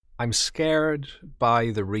I'm scared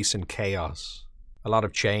by the recent chaos. A lot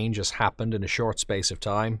of change has happened in a short space of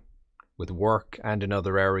time, with work and in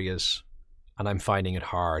other areas, and I'm finding it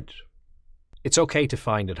hard. It's okay to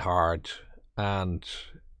find it hard, and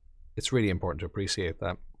it's really important to appreciate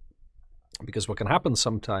that. Because what can happen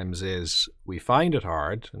sometimes is we find it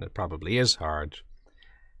hard, and it probably is hard,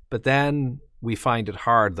 but then we find it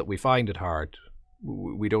hard that we find it hard.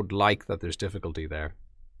 We don't like that there's difficulty there.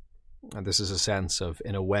 And this is a sense of,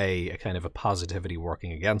 in a way, a kind of a positivity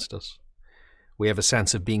working against us. We have a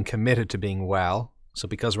sense of being committed to being well. So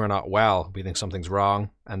because we're not well, we think something's wrong,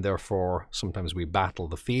 and therefore sometimes we battle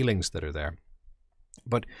the feelings that are there.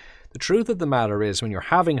 But the truth of the matter is, when you're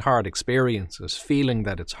having hard experiences, feeling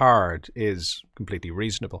that it's hard is completely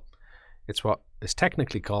reasonable. It's what is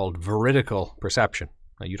technically called veridical perception.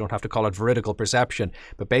 Now, you don't have to call it veridical perception,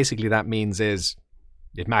 but basically that means is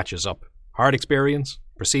it matches up. Hard experience,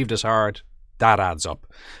 perceived as hard, that adds up.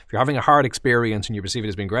 If you're having a hard experience and you perceive it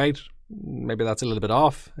as being great, maybe that's a little bit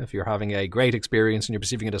off. If you're having a great experience and you're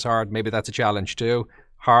perceiving it as hard, maybe that's a challenge too.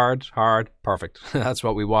 Hard, perfect. That's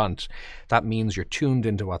what we want. That means you're tuned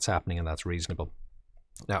into what's happening, and that's reasonable.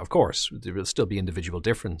 Now, of course, there will still be individual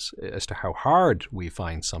difference as to how hard we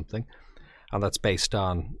find something. And that's based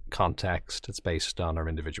on context, it's based on our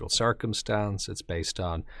individual circumstance, it's based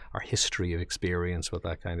on our history of experience with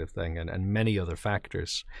that kind of thing, and many other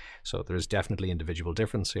factors. So there's definitely individual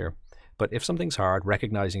difference here. But if something's hard,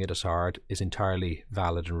 recognizing it as hard is entirely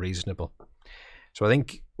valid and reasonable. So I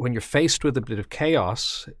think when you're faced with a bit of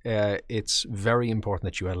chaos, it's very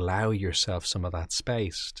important that you allow yourself some of that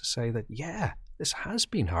space to say that, yeah, this has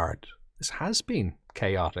been hard, this has been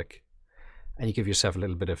chaotic, and you give yourself a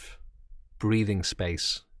little bit of breathing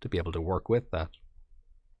space to be able to work with that.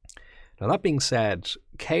 Now, that being said,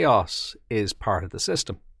 chaos is part of the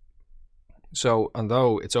system. So,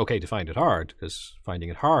 although it's okay to find it hard, because finding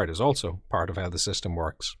it hard is also part of how the system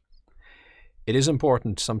works, it is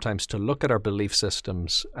important sometimes to look at our belief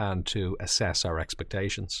systems and to assess our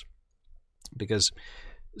expectations. Because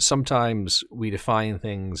sometimes we define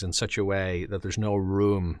things in such a way that there's no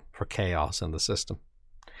room for chaos in the system.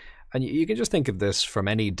 And you can just think of this from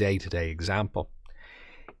any day-to-day example.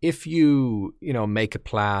 If you make a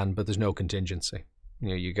plan, but there's no contingency,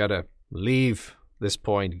 you got to leave this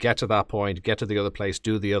point, get to that point, get to the other place,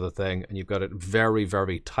 do the other thing, and you've got it very,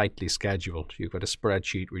 very tightly scheduled. You've got a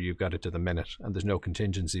spreadsheet where you've got it to the minute, and there's no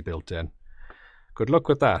contingency built in. Good luck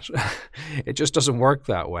with that. It just doesn't work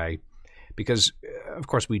that way. Because, of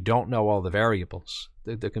course, we don't know all the variables.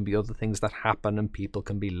 There can be other things that happen, and people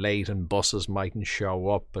can be late, and buses mightn't show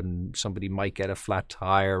up, and somebody might get a flat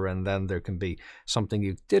tire, and then there can be something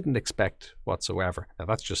you didn't expect whatsoever. Now,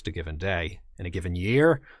 that's just a given day. In a given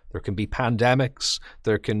year, there can be pandemics,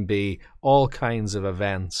 there can be all kinds of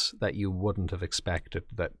events that you wouldn't have expected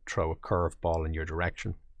that throw a curveball in your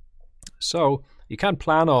direction. So you can't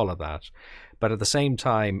plan all of that. But at the same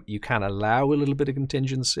time, you can allow a little bit of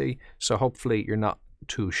contingency, so hopefully you're not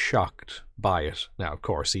too shocked by it. Now, of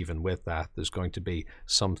course, even with that, there's going to be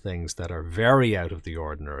some things that are very out of the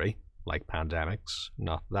ordinary, like pandemics,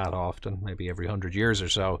 not that often, maybe every 100 years or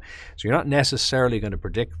so. So you're not necessarily going to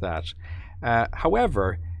predict that.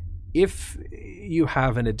 However, if you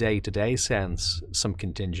have in a day-to-day sense some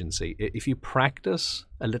contingency, if you practice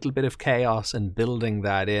a little bit of chaos and building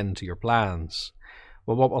that into your plans,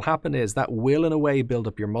 well, what will happen is that will, in a way, build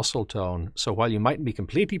up your muscle tone. So while you mightn't be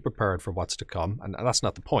completely prepared for what's to come, and that's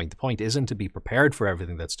not the point. The point isn't to be prepared for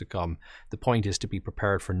everything that's to come. The point is to be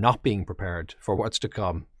prepared for not being prepared for what's to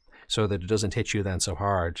come, so that it doesn't hit you then so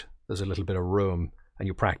hard. There's a little bit of room, and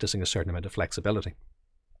you're practicing a certain amount of flexibility.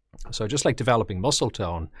 So just like developing muscle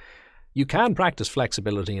tone, you can practice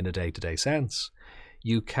flexibility in a day-to-day sense.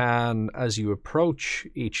 You can, as you approach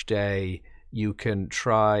each day, you can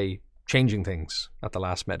try changing things at the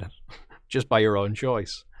last minute, just by your own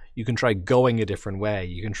choice. You can try going a different way.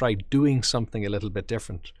 You can try doing something a little bit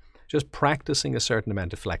different, just practicing a certain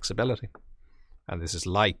amount of flexibility. And this is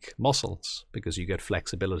like muscles, because you get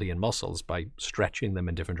flexibility in muscles by stretching them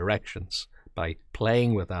in different directions, by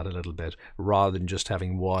playing with that a little bit, rather than just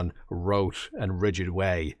having one rote and rigid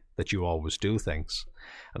way that you always do things.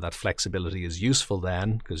 And that flexibility is useful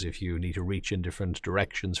then, because if you need to reach in different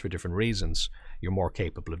directions for different reasons, you're more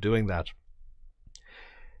capable of doing that.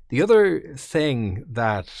 The other thing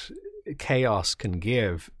that chaos can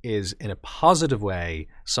give is, in a positive way,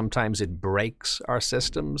 sometimes it breaks our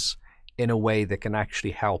systems in a way that can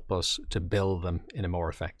actually help us to build them in a more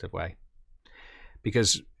effective way.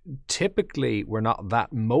 Because typically we're not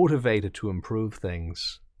that motivated to improve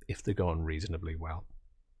things if they're going reasonably well.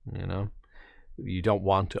 You don't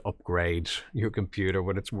want to upgrade your computer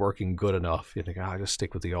when it's working good enough. You think, I'll just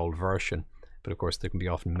stick with the old version. But of course, there can be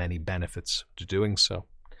often many benefits to doing so.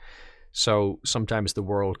 So sometimes the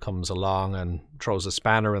world comes along and throws a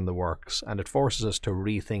spanner in the works, and it forces us to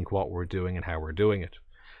rethink what we're doing and how we're doing it.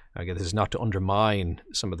 Again, this is not to undermine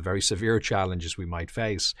some of the very severe challenges we might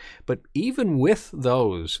face, but even with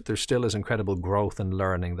those, there still is incredible growth and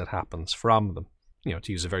learning that happens from them.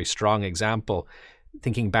 To use a very strong example,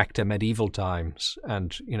 thinking back to medieval times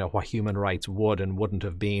and, what human rights would and wouldn't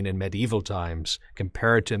have been in medieval times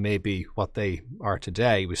compared to maybe what they are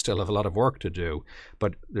today, we still have a lot of work to do,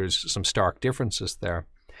 but there's some stark differences there.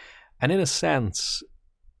 And in a sense,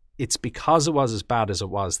 it's because it was as bad as it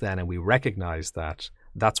was then, and we recognize that,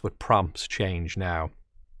 that's what prompts change now.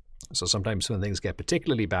 So sometimes when things get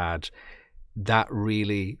particularly bad, that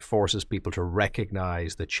really forces people to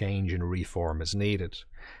recognize that change and reform is needed.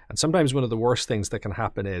 And sometimes one of the worst things that can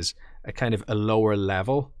happen is a kind of a lower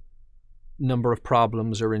level number of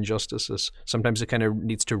problems or injustices. Sometimes it kind of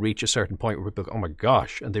needs to reach a certain point where people go, oh my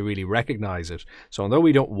gosh, and they really recognize it. So although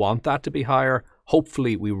we don't want that to be higher,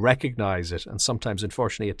 hopefully we recognize it. And sometimes,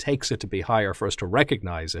 unfortunately, it takes it to be higher for us to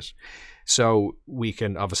recognize it. So we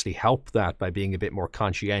can obviously help that by being a bit more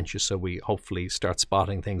conscientious. So we hopefully start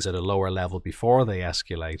spotting things at a lower level before they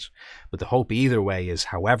escalate. But the hope either way is,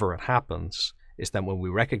 however it happens, is that when we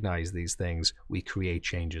recognize these things, we create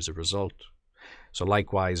change as a result. So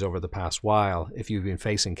likewise, over the past while, if you've been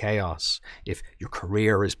facing chaos, if your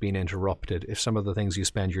career has been interrupted, if some of the things you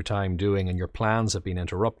spend your time doing and your plans have been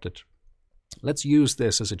interrupted, let's use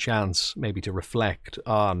this as a chance maybe to reflect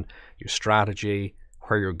on your strategy,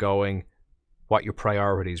 where you're going, what your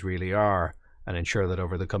priorities really are, and ensure that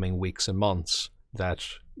over the coming weeks and months that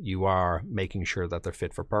you are making sure that they're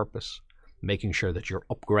fit for purpose, making sure that you're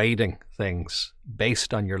upgrading things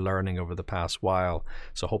based on your learning over the past while.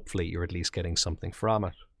 So hopefully you're at least getting something from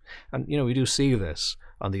it. And, we do see this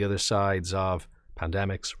on the other sides of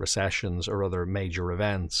pandemics, recessions, or other major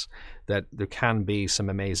events, that there can be some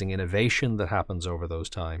amazing innovation that happens over those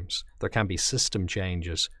times. There can be system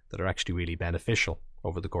changes that are actually really beneficial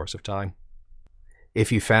over the course of time.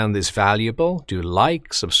 If you found this valuable, do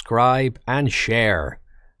like, subscribe, and share.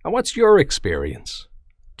 And what's your experience?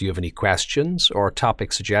 Do you have any questions or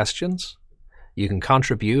topic suggestions? You can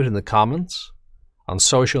contribute in the comments, on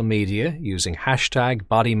social media using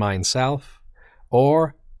 #BodyMindSelf,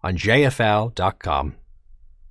 or on jfl.com.